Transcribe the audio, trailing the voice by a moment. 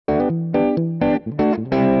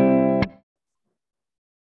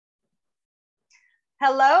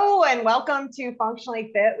Hello and welcome to Functionally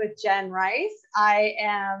Fit with Jen Rice. I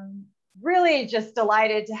am really just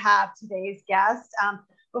delighted to have today's guest.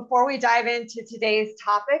 Before we dive into today's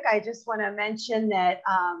topic, I just want to mention that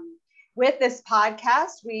with this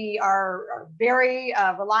podcast, we are very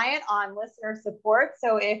reliant on listener support.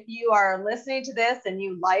 So if you are listening to this and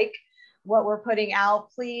you like what we're putting out,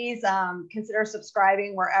 please consider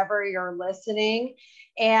subscribing wherever you're listening.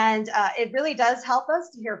 And it really does help us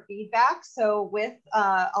to hear feedback. So with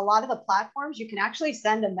a lot of the platforms, you can actually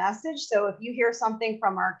send a message. So if you hear something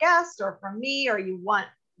from our guest or from me, or you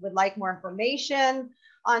would like more information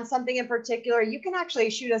on something in particular, you can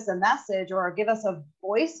actually shoot us a message or give us a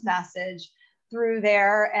voice message through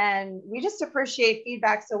there. And we just appreciate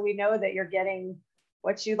feedback so we know that you're getting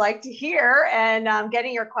what you'd like to hear and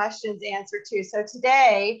getting your questions answered too. So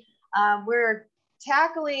today we're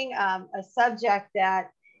tackling a subject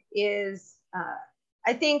that is,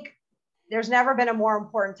 I think there's never been a more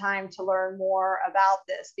important time to learn more about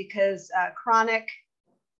this, because chronic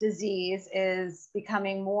disease is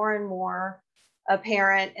becoming more and more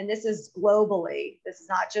apparent. And this is globally. This is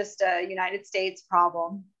not just a United States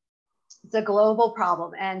problem. It's a global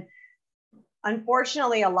problem. And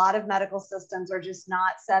unfortunately, a lot of medical systems are just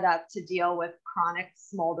not set up to deal with chronic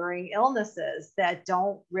smoldering illnesses that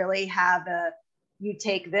don't really have you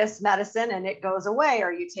take this medicine and it goes away,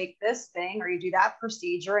 or you take this thing or you do that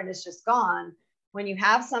procedure and it's just gone. When you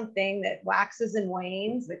have something that waxes and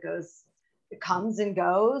wanes, that comes and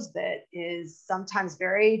goes, that is sometimes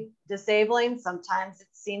very disabling, sometimes it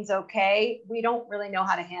seems okay, we don't really know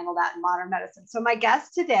how to handle that in modern medicine. So my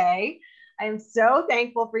guest today, I am so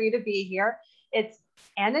thankful for you to be here. It's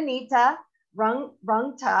Anindita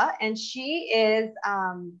Rungta, and she is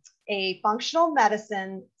a functional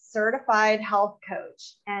medicine certified health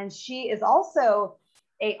coach. And she is also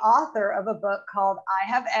an author of a book called I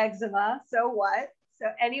Have Eczema, So What? So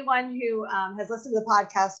anyone who has listened to the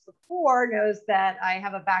podcast before knows that I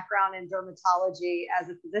have a background in dermatology as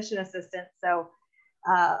a physician assistant. So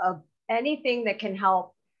anything that can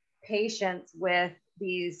help patients with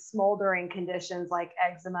these smoldering conditions like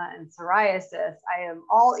eczema and psoriasis, I am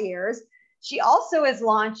all ears. She also is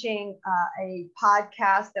launching a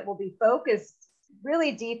podcast that will be focused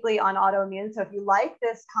really deeply on autoimmune. So if you like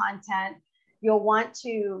this content, you'll want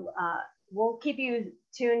to, we'll keep you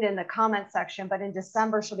tuned in the comment section, but in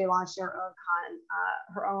December, she'll be launching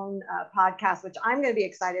her own podcast, which I'm going to be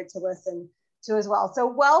excited to listen to as well. So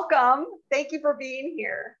welcome. Thank you for being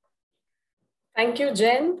here. Thank you,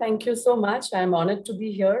 Jen. Thank you so much. I'm honored to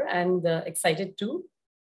be here and excited too.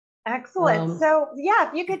 Excellent. So yeah,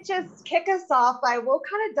 if you could just kick us off, we'll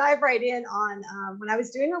kind of dive right in on when I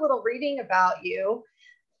was doing a little reading about you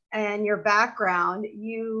and your background,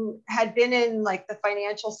 you had been in like the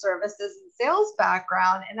financial services and sales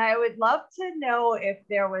background. And I would love to know if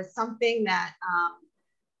there was something that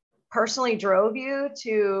personally drove you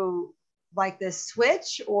to like this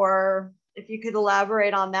switch, or if you could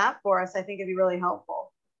elaborate on that for us, I think it'd be really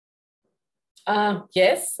helpful.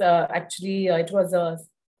 Yes, actually, it was a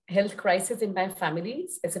health crisis in my family,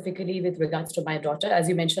 specifically with regards to my daughter. As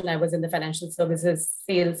you mentioned, I was in the financial services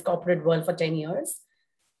sales corporate world for 10 years.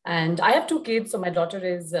 And I have 2 kids. So my daughter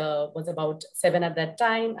was about 7 at that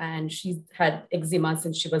time, and she had eczema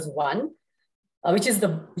since she was 1. Which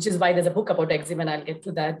is why there's a book about eczema, and I'll get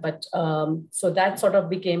to that. But so that sort of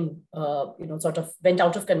became, sort of went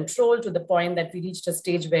out of control to the point that we reached a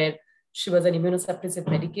stage where she was on immunosuppressive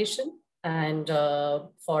medication and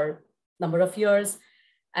for a number of years.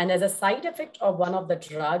 And as a side effect of one of the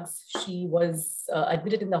drugs, she was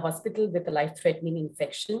admitted in the hospital with a life-threatening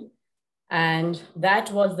infection. And that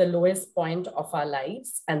was the lowest point of our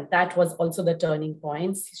lives. And that was also the turning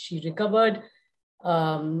point. She recovered.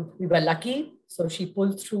 We were lucky. So she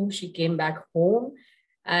pulled through, she came back home.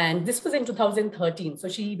 And this was in 2013. So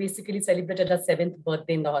she basically celebrated her 7th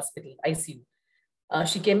birthday in the hospital, ICU.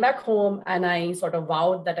 She came back home, and I sort of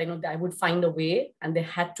vowed that I would find a way, and there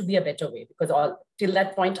had to be a better way, because till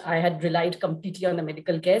that point, I had relied completely on the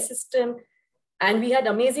medical care system. And we had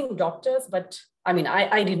amazing doctors, but I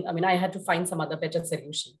had to find some other better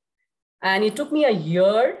solution. And it took me a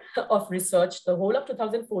year of research, the whole of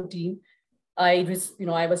 2014. I was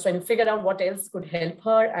trying to figure out what else could help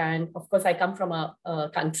her. And of course, I come from a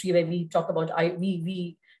country where we talk about,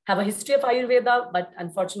 we have a history of Ayurveda, but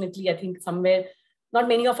unfortunately, I think somewhere, not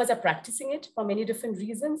many of us are practicing it for many different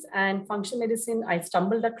reasons. And functional medicine, I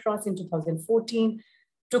stumbled across in 2014,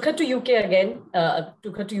 took her to UK again,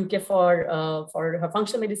 for her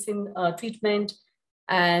functional medicine treatment.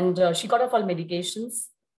 And she got off all medications.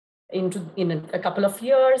 in a couple of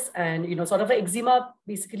years, and sort of eczema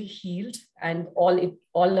basically healed, and all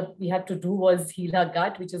we had to do was heal her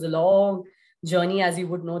gut, which is a long journey, as you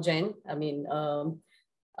would know, Jen. I mean,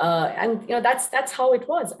 and that's how it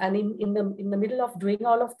was. And in the middle of doing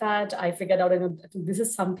all of that, I figured out, this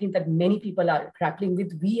is something that many people are grappling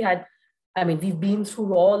with. We've been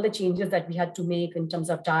through all the changes that we had to make in terms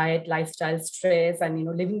of diet, lifestyle, stress, and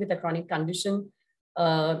living with a chronic condition.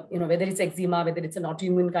 Whether it's eczema, whether it's an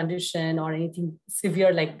autoimmune condition or anything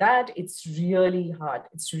severe like that, it's really hard.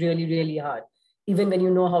 It's really, really hard, even when you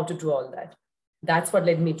know how to do all that. That's what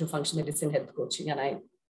led me to functional medicine health coaching. And I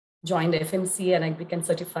joined FMC and I became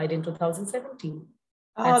certified in 2017.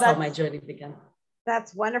 That's how my journey began.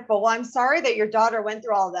 That's wonderful. Well, I'm sorry that your daughter went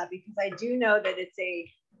through all of that, because I do know that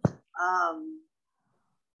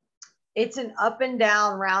it's an up and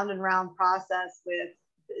down, round and round process with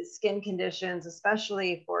skin conditions,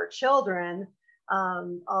 especially for children.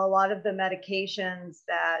 A lot of the medications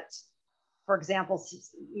that, for example,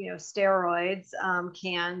 steroids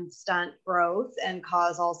can stunt growth and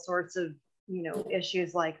cause all sorts of,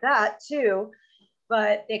 issues like that too.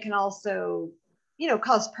 But they can also,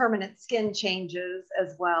 cause permanent skin changes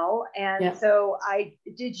as well. And so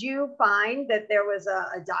did you find that there was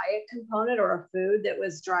a diet component or a food that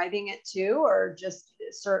was driving it too, or just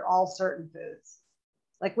all certain foods?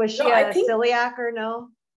 Like, was she a celiac or no?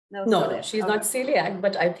 No, she's not celiac,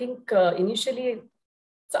 but I think initially,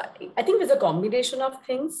 I think it was a combination of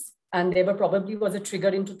things, and there was a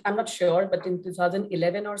trigger I'm not sure, but in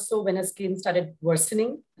 2011 or so, when her skin started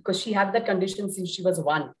worsening, because she had that condition since she was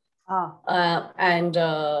 1. And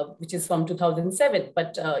which is from 2007.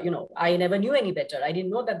 But, I never knew any better. I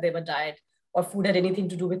didn't know that diet or food had anything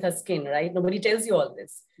to do with her skin, right? Nobody tells you all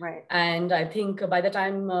this. Right. And I think by the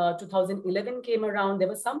time 2011 came around, there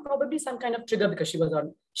was probably some kind of trigger, because she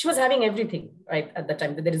was having everything, right? At the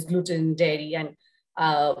time, there is gluten, dairy, and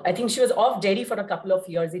I think she was off dairy for a couple of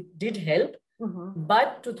years. It did help,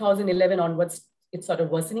 but 2011 onwards, it's sort of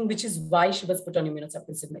worsening, which is why she was put on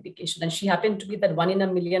immunosuppressive medication. And she happened to be that 1 in a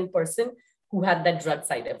million person who had that drug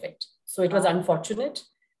side effect. So it was unfortunate.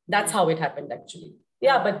 That's how it happened, actually.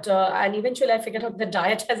 Yeah, but and eventually I figured out that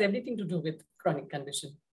diet has everything to do with chronic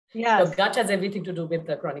condition. Yes. Your gut has everything to do with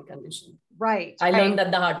the chronic condition. Right. I learned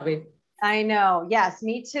that the hard way. I know. Yes,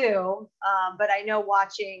 me too. But I know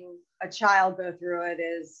watching a child go through it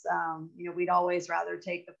is, we'd always rather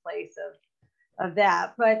take the place of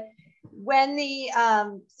that. But when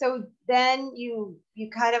so then you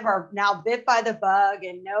kind of are now bit by the bug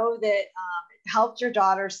and know that it helped your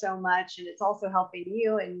daughter so much, and it's also helping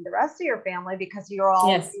you and the rest of your family, because you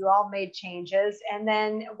all made changes. And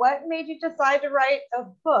then what made you decide to write a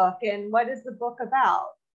book, and what is the book about?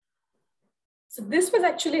 So this was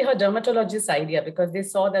actually her dermatologist's idea, because they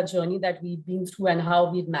saw the journey that we'd been through and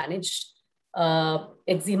how we'd managed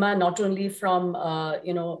eczema, not only from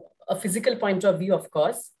a physical point of view, of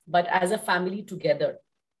course, but as a family together.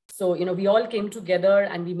 So, we all came together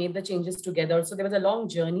and we made the changes together. So there was a long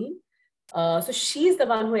journey. So she's the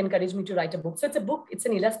one who encouraged me to write a book. So it's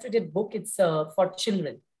an illustrated book. It's for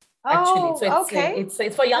children, actually. So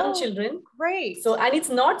it's for young children. Great. So, and it's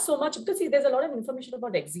not so much, because there's a lot of information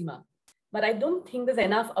about eczema, but I don't think there's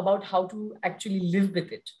enough about how to actually live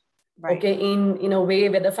with it. Right. Okay, in a way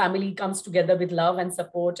where the family comes together with love and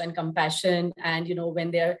support and compassion, and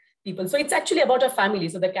when they're people. So it's actually about a family.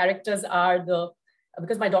 So the characters are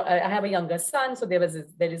because my daughter, I have a younger son. So there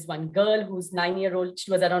is one girl who's 9-year-old. She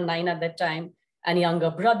was around 9 at that time, and a younger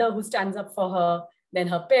brother who stands up for her. Then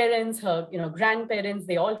her parents, her grandparents,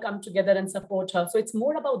 they all come together and support her. So it's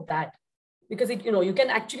more about that, because you can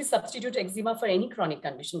actually substitute eczema for any chronic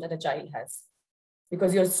condition that a child has,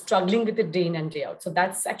 because you're struggling with it day in and day out. So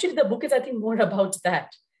that's actually, the book is, I think, more about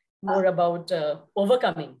that, more about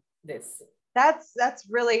overcoming this. That's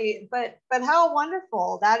really, but how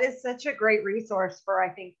wonderful. That is such a great resource for, I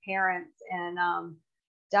think, parents, and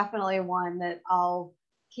definitely one that I'll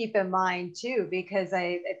keep in mind too, because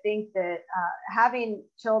I think that having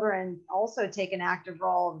children also take an active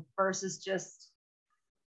role versus just,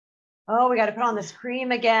 we got to put on this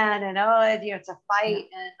cream again, and it's a fight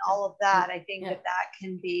and all of that. I think that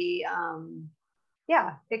can be,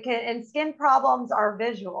 it can, and skin problems are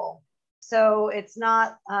visual. So it's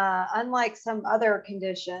not, unlike some other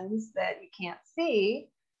conditions that you can't see,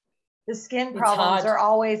 the skin problems are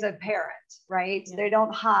always apparent, right? Yeah. They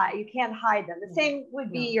don't hide, you can't hide them. The same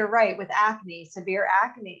would be, you're right, with acne, severe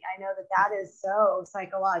acne. I know that is so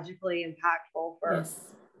psychologically impactful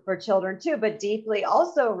for children too, but deeply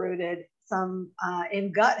also rooted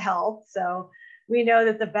in gut health. So we know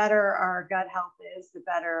that the better our gut health is, the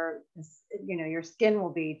better, your skin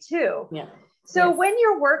will be too. Yeah. So Yes. when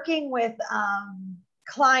you're working with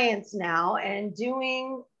clients now and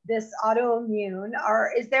doing this autoimmune,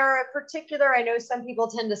 or is there a particular, I know some people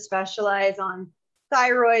tend to specialize on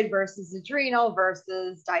thyroid versus adrenal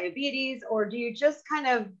versus diabetes, or do you just kind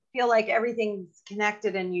of feel like everything's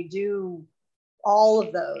connected and you do all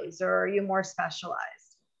of those, or are you more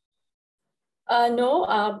specialized?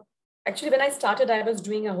 No, actually, when I started, I was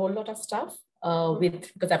doing a whole lot of stuff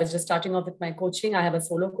because I was just starting off with my coaching. I have a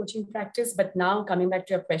solo coaching practice, but now coming back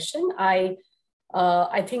to your question, I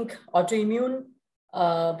think autoimmune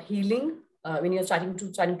healing, when you're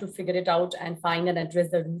trying to figure it out and find and address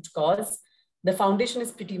the root cause, the foundation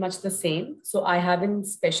is pretty much the same. So I haven't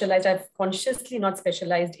specialized. I've consciously not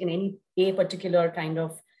specialized in a particular kind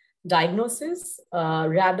of diagnosis.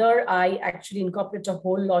 Rather, I actually incorporate a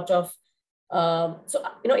whole lot of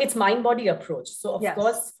it's mind-body approach. So of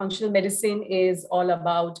course, functional medicine is all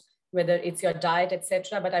about whether it's your diet,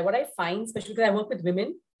 etc. But what I find, especially because I work with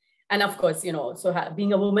women, and of course,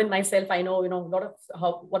 being a woman myself, I know, a lot of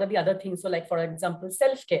what are the other things. So like, for example,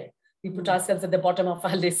 self-care, we put ourselves at the bottom of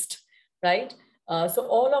our list, right? So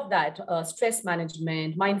all of that, stress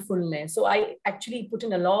management, mindfulness. So I actually put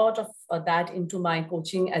in a lot of that into my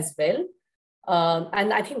coaching as well.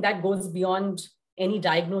 And I think that goes beyond any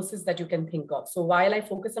diagnosis that you can think of. So while I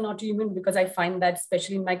focus on autoimmune, because I find that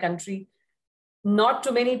especially in my country, not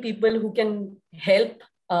too many people who can help,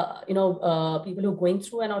 people who are going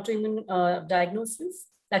through an autoimmune diagnosis.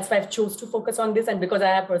 That's why I've chose to focus on this. And because I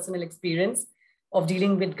have personal experience of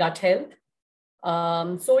dealing with gut health.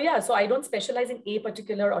 So I don't specialize in a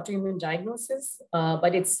particular autoimmune diagnosis,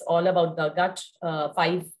 but it's all about the gut,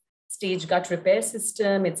 5-stage gut repair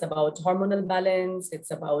system. It's about hormonal balance.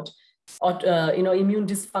 It's about immune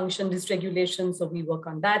dysfunction, dysregulation. So we work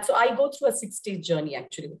on that. So I go through a 6-stage journey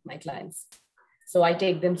actually with my clients. So I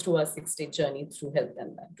take them through a 6-stage journey to help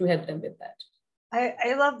them with that.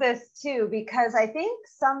 I love this too, because I think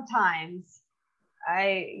sometimes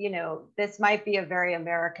this might be a very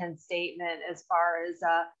American statement as far as,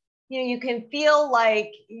 you can feel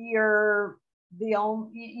like you're the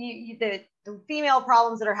only, the female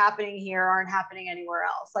problems that are happening here aren't happening anywhere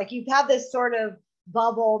else. Like you have this sort of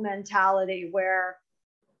bubble mentality where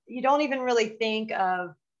you don't even really think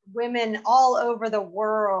of women all over the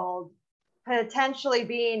world potentially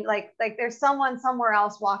being like there's someone somewhere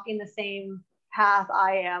else walking the same path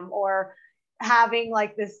I am, or having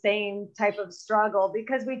like the same type of struggle,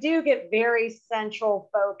 because we do get very central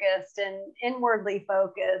focused and inwardly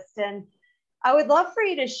focused. And I would love for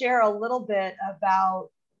you to share a little bit about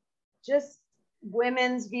just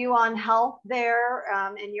women's view on health there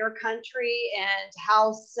in your country, and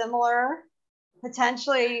how similar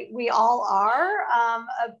potentially we all are,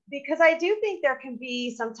 because I do think there can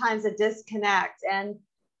be sometimes a disconnect. And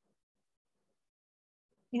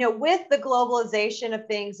with the globalization of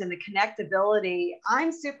things and the connectability,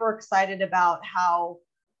 I'm super excited about how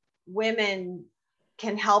women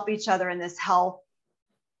can help each other in this health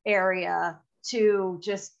area to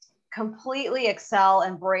just completely excel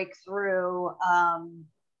and break through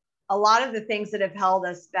a lot of the things that have held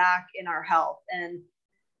us back in our health. And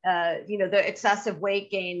the excessive weight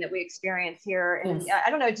gain that we experience here. And I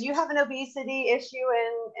don't know, do you have an obesity issue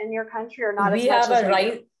in your country, or not? We have a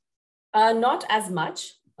right, not as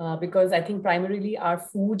much, because I think primarily our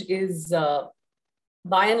food is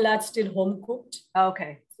by and large still home cooked.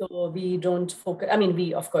 Okay. So we don't focus. I mean,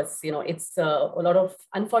 we, of course, it's a lot of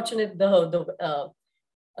unfortunate,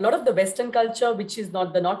 a lot of the Western culture, which is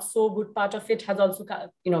not so good part of it, has also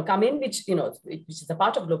come in, which is a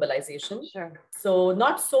part of globalization. Sure. So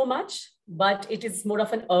not so much, but it is more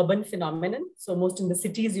of an urban phenomenon. So most in the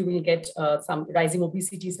cities, you will get some rising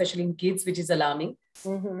obesity, especially in kids, which is alarming.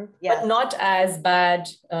 Mm-hmm. Yes. But not as bad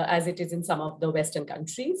as it is in some of the Western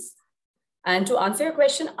countries. And to answer your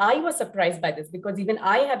question, I was surprised by this, because even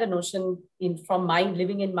I had a notion from my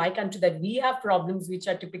living in my country that we have problems which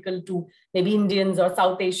are typical to maybe Indians or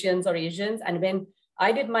South Asians or Asians. And when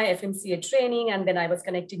I did my FMCA training, and then I was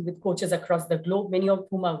connecting with coaches across the globe, many of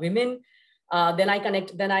whom are women. I'm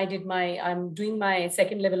doing my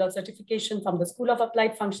second level of certification from the School of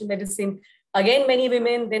Applied Functional Medicine. Again, many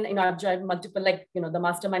women. Then I've joined multiple, the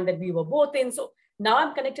mastermind that we were both in. So now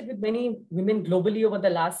I'm connected with many women globally over the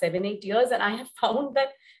last 7-8 years, and I have found that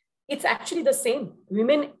it's actually the same.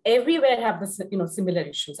 Women everywhere have this, similar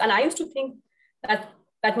issues. And I used to think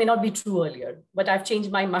that may not be true earlier, but I've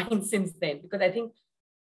changed my mind since then, because I think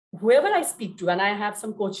whoever I speak to, and I have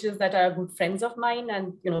some coaches that are good friends of mine,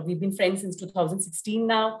 and we've been friends since 2016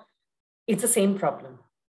 now, it's the same problem.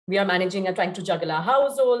 We are managing and trying to juggle our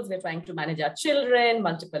households. We're trying to manage our children,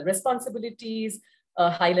 multiple responsibilities,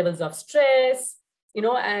 high levels of stress.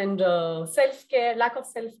 and self-care, lack of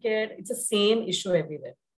self-care, it's the same issue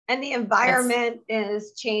everywhere. And the environment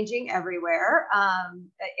is changing everywhere.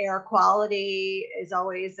 Air quality is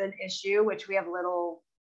always an issue, which we have little,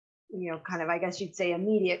 kind of, I guess you'd say,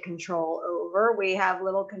 immediate control over. We have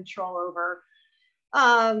little control over,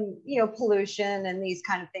 pollution and these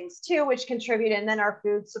kind of things too, which contribute. And then our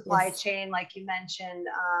food supply chain, like you mentioned,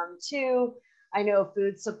 too. I know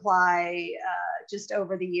food supply just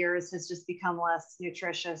over the years has just become less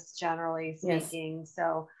nutritious, generally speaking.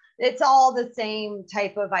 So it's all the same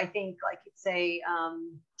type of, I think, like you'd say,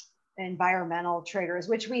 environmental triggers,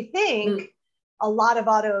 which we think a lot of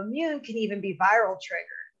autoimmune can even be viral triggered.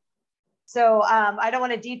 So I don't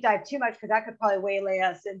want to deep dive too much because that could probably waylay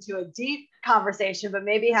us into a deep conversation, but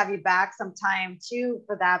maybe have you back sometime too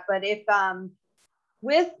for that. But if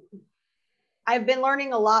I've been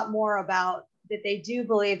learning a lot more about that they do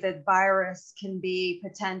believe that virus can be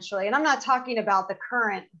potentially, and I'm not talking about the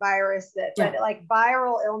current virus, but like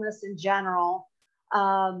viral illness in general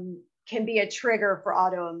can be a trigger for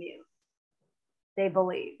autoimmune. They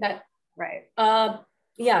believe that, right? So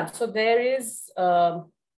there is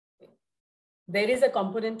a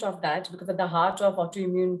component of that, because at the heart of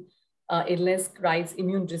autoimmune illness lies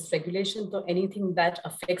immune dysregulation. So anything that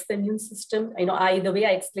affects the immune system, the way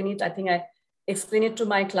I explain it, I think I explain it to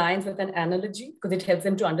my clients with an analogy because it helps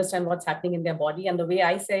them to understand what's happening in their body. And the way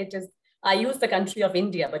I say it is, I use the country of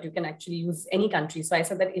India, but you can actually use any country. So I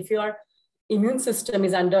said that if your immune system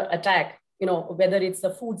is under attack, whether it's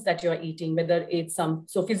the foods that you're eating, whether it's some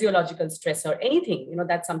physiological stress or anything,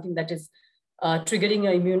 that's something that is triggering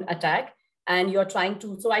your immune attack. And you're trying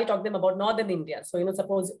to, so I talk them about Northern India. So,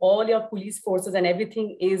 suppose all your police forces and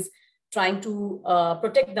everything is trying to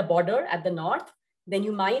protect the border at the north, then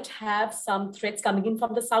you might have some threats coming in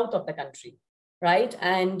from the south of the country, right?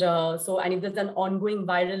 And and if there's an ongoing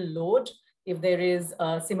viral load, if there is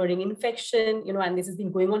a simmering infection, and this has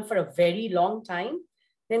been going on for a very long time,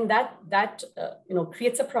 then that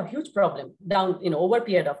creates a huge problem down, over a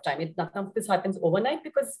period of time. None of this happens overnight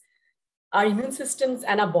because our immune systems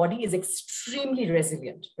and our body is extremely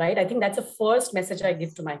resilient, right? I think that's the first message I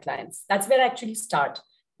give to my clients. That's where I actually start,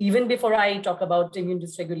 even before I talk about immune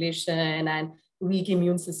dysregulation and weak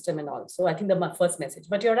immune system and all. So I think my first message,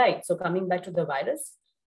 but you're right. So coming back to the virus,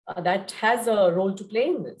 that has a role to play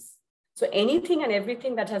in this. So anything and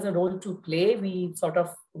everything that has a role to play, we sort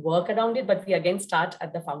of work around it, but we again start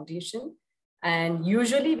at the foundation. And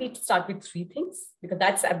usually we start with 3 things because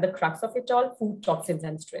that's at the crux of it all: food, toxins,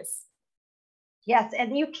 and stress. Yes,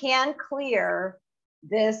 and you can clear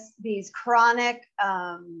these chronic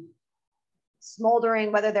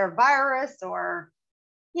smoldering, whether they're virus or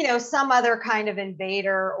some other kind of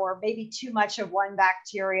invader, or maybe too much of one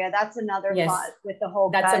bacteria. That's another thought with the whole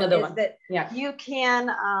gut. That's another one. That you can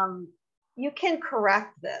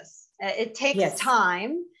correct this. It takes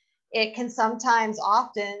time. It can sometimes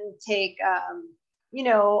often take a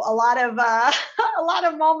lot of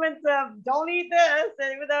moments of don't eat this,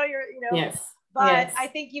 even though you're but I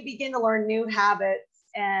think you begin to learn new habits,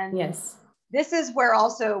 and this is where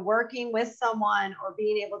also working with someone or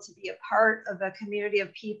being able to be a part of a community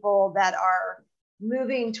of people that are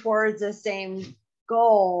moving towards the same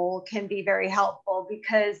goal can be very helpful,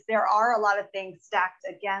 because there are a lot of things stacked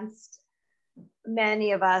against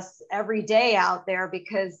many of us every day out there,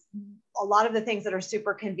 because a lot of the things that are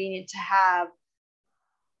super convenient to have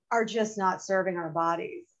are just not serving our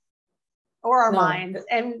bodies or our minds.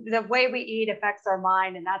 And the way we eat affects our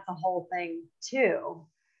mind, and that's a whole thing too.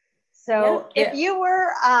 So if you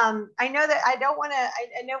were, I know that I don't want to,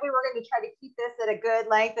 I know we were going to try to keep this at a good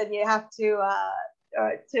length, and you have to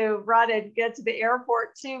run and get to the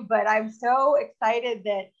airport too, but I'm so excited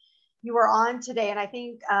that you were on today. And I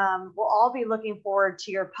think we'll all be looking forward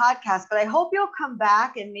to your podcast, but I hope you'll come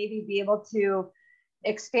back and maybe be able to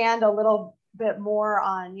expand a little bit more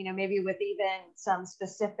on, maybe with even some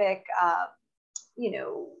specific,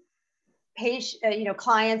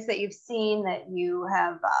 clients that you've seen that you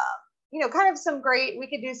have, kind of we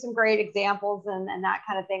could do some great examples and that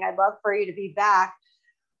kind of thing. I'd love for you to be back.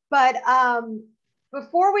 But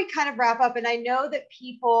before we kind of wrap up, and I know that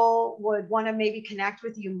people would want to maybe connect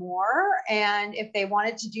with you more, and if they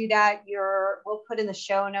wanted to do that, we'll put in the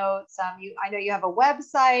show notes. I know you have a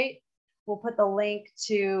website. We'll put the link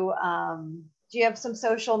to, do you have some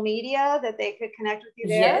social media that they could connect with you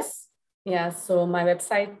there? Yes. Yeah, so my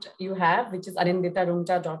website you have, which is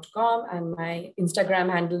aninditarungta.com, and my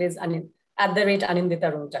Instagram handle is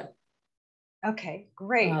 @Anindita Rungta. Okay,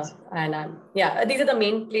 great. And these are the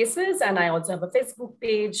main places. And I also have a Facebook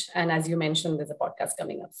page. And as you mentioned, there's a podcast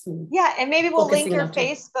coming up soon. Yeah, and maybe we'll link your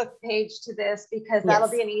Facebook page to this, because that'll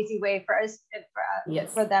be an easy way for us,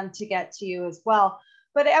 for them to get to you as well.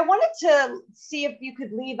 But I wanted to see if you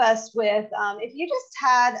could leave us with, if you just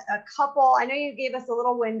had a couple, I know you gave us a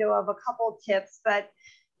little window of a couple tips, but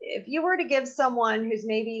if you were to give someone who's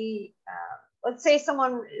maybe, let's say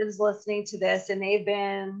someone is listening to this and they've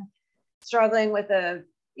been struggling with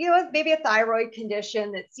maybe a thyroid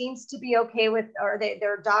condition that seems to be okay with, or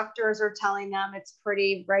their doctors are telling them it's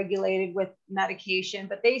pretty regulated with medication,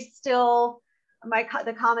 but they still,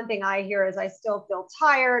 the common thing I hear is I still feel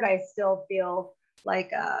tired. I still feel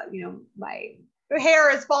like, my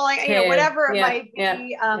hair is falling, whatever it might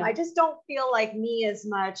be. I just don't feel like me as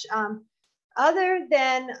much. Other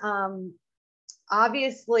than,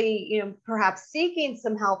 obviously, perhaps seeking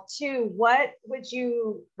some help too, what would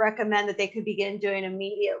you recommend that they could begin doing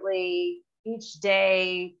immediately each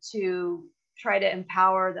day to try to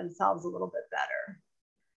empower themselves a little bit better?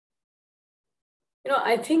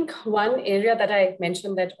 I think one area that I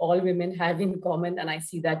mentioned that all women have in common, and I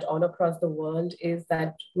see that all across the world, is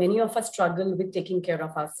that many of us struggle with taking care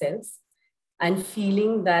of ourselves and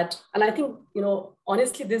feeling that, and I think,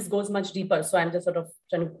 honestly, this goes much deeper. So I'm just sort of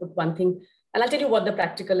trying to put one thing, and I'll tell you what the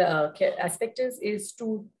practical aspect is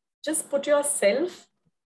to just put yourself,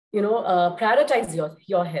 prioritize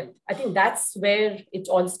your health. I think that's where it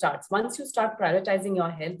all starts. Once you start prioritizing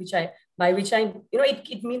your health, by which I,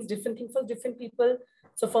 it means different things for different people.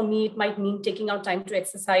 So for me, it might mean taking out time to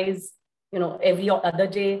exercise, every other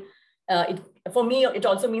day. For me, it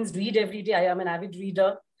also means read every day. I am an avid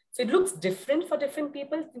reader. So it looks different for different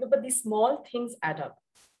people, but these small things add up.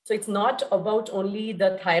 So it's not about only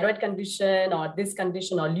the thyroid condition or this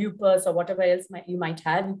condition or lupus or whatever else you might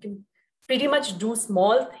have. You can pretty much do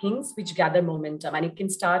small things which gather momentum, and it can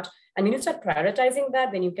start. And when you start prioritizing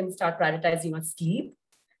that, then you can start prioritizing your sleep.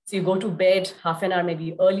 So you go to bed half an hour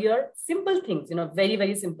maybe earlier. Simple things, very,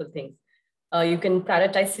 very simple things. You can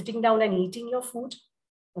prioritize sitting down and eating your food.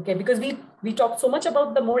 Okay, because we talk so much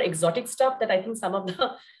about the more exotic stuff that I think some of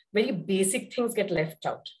the very basic things get left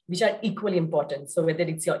out, which are equally important. So whether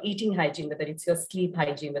it's your eating hygiene, whether it's your sleep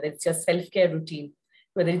hygiene, whether it's your self-care routine,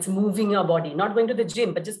 whether it's moving your body, not going to the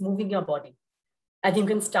gym, but just moving your body. I think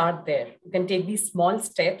you can start there. You can take these small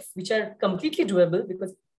steps, which are completely doable,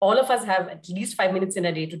 because all of us have at least 5 minutes in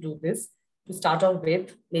a day to do this, to start off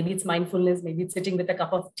with. Maybe it's mindfulness, maybe it's sitting with a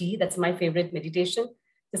cup of tea. That's my favorite meditation,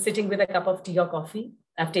 just sitting with a cup of tea or coffee.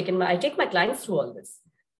 I take my clients through all this.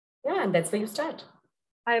 Yeah, and that's where you start.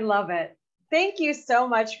 I love it. Thank you so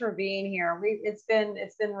much for being here. It's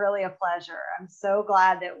been really a pleasure. I'm so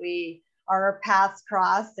glad that our paths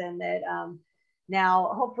crossed, and that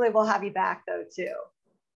now hopefully we'll have you back though too.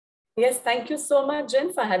 Yes, thank you so much,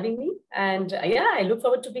 Jen, for having me. And I look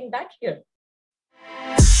forward to being back here.